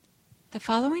The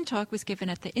following talk was given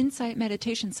at the Insight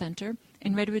Meditation Center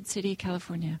in Redwood City,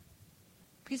 California.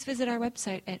 Please visit our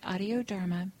website at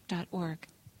audiodharma.org.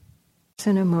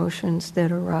 And emotions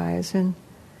that arise, and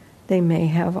they may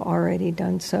have already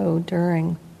done so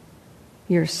during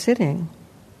your sitting.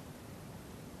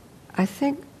 I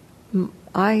think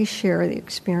I share the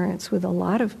experience with a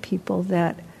lot of people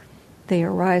that they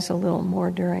arise a little more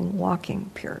during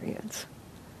walking periods.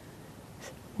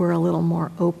 We're a little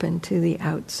more open to the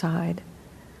outside.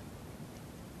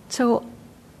 So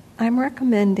I'm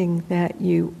recommending that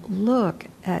you look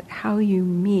at how you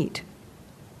meet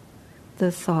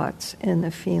the thoughts and the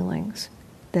feelings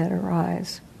that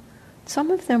arise.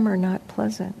 Some of them are not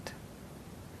pleasant.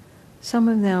 Some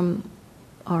of them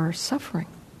are suffering.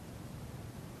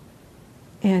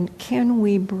 And can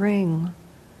we bring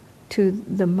to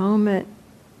the moment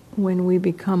when we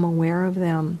become aware of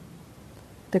them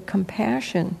the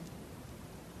compassion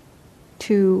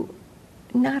to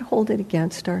not hold it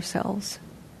against ourselves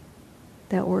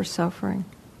that we're suffering,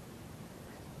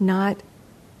 not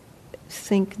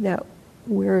think that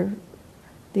we're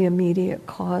the immediate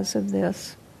cause of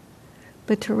this,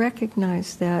 but to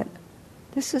recognize that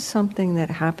this is something that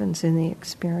happens in the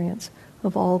experience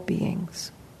of all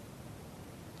beings.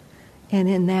 And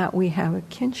in that we have a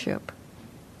kinship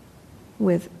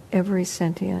with every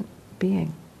sentient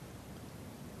being.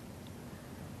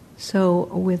 So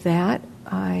with that,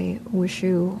 I wish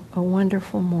you a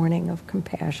wonderful morning of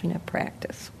compassionate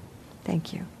practice.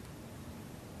 Thank you.